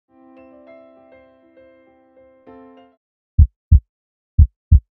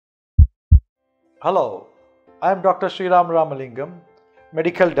Hello, I am Dr. Sriram Ramalingam,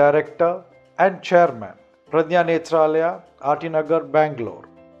 Medical Director and Chairman, Pradnya Nethralaya, Nagar, Bengaluru,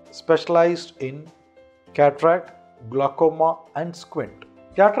 specialized in cataract, glaucoma and squint.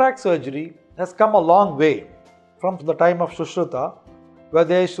 Cataract surgery has come a long way from the time of Sushruta, where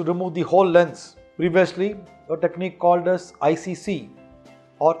they used to remove the whole lens. Previously, a technique called as ICC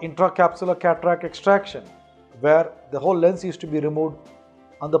or intracapsular cataract extraction, where the whole lens used to be removed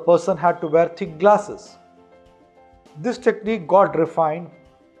and the person had to wear thick glasses. This technique got refined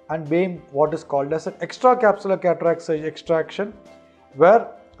and became what is called as an extracapsular cataract extraction,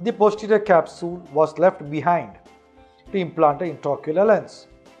 where the posterior capsule was left behind to implant an intraocular lens.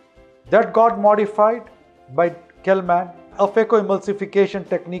 That got modified by Kellman. A phacoemulsification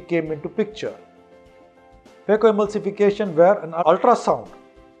technique came into picture. Phacoemulsification, where an ultrasound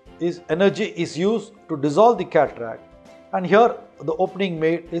energy is used to dissolve the cataract, and here the opening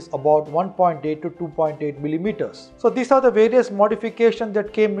made is about 1.8 to 2.8 millimeters. So these are the various modifications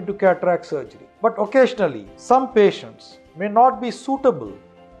that came into cataract surgery. But occasionally some patients may not be suitable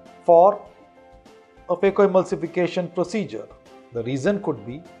for a phacoemulsification procedure. The reason could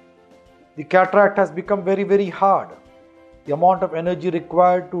be the cataract has become very hard. The amount of energy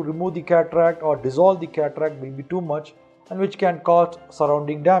required to remove the cataract or dissolve the cataract will be too much, and which can cause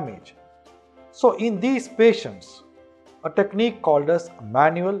surrounding damage. So in these patients, a technique called as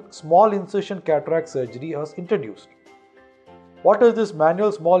manual small incision cataract surgery was introduced. What is this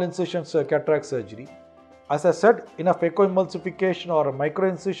manual small incision cataract surgery? As I said, in a phacoemulsification or a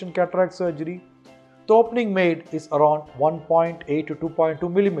microincision cataract surgery, the opening made is around 1.8 to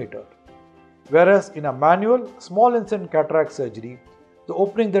 2.2 millimeter. Whereas in a manual small incision cataract surgery, the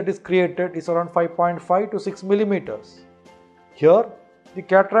opening that is created is around 5.5 to 6 millimeters. Here, the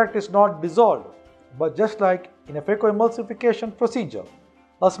cataract is not dissolved, but just like in a phacoemulsification procedure,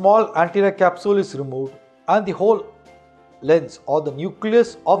 a small anterior capsule is removed and the whole lens or the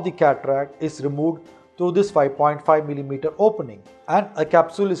nucleus of the cataract is removed through this 5.5 millimeter opening, and a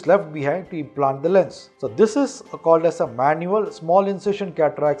capsule is left behind to implant the lens. So this is called as a manual small incision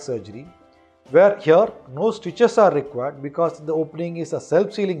cataract surgery, where here no stitches are required because the opening is a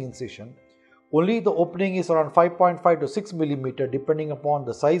self-sealing incision. Only the opening is around 5.5 to 6 millimeter depending upon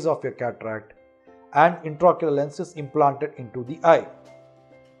the size of your cataract, and intraocular lens is implanted into the eye.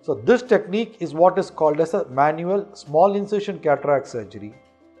 So this technique is what is called as a manual small incision cataract surgery.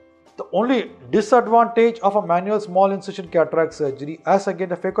 The only disadvantage of a manual small incision cataract surgery as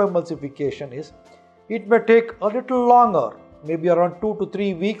against a phacoemulsification is it may take a little longer, maybe around 2 to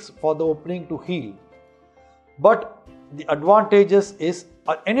 3 weeks for the opening to heal. But the advantages is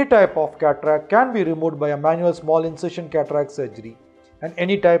any type of cataract can be removed by a manual small incision cataract surgery, and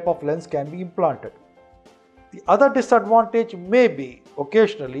any type of lens can be implanted. The other disadvantage may be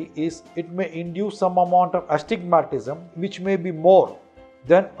occasionally is it may induce some amount of astigmatism, which may be more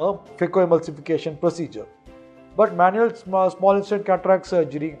than a phacoemulsification procedure. But manual small incision cataract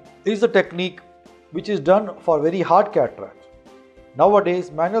surgery is a technique which is done for very hard cataracts. Nowadays,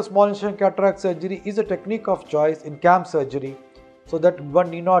 manual small incision cataract surgery is a technique of choice in CAM surgery, so that one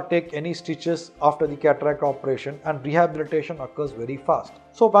need not take any stitches after the cataract operation, and rehabilitation occurs very fast.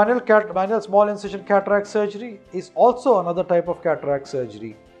 So manual small incision cataract surgery is also another type of cataract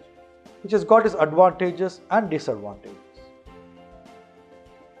surgery which has got its advantages and disadvantages.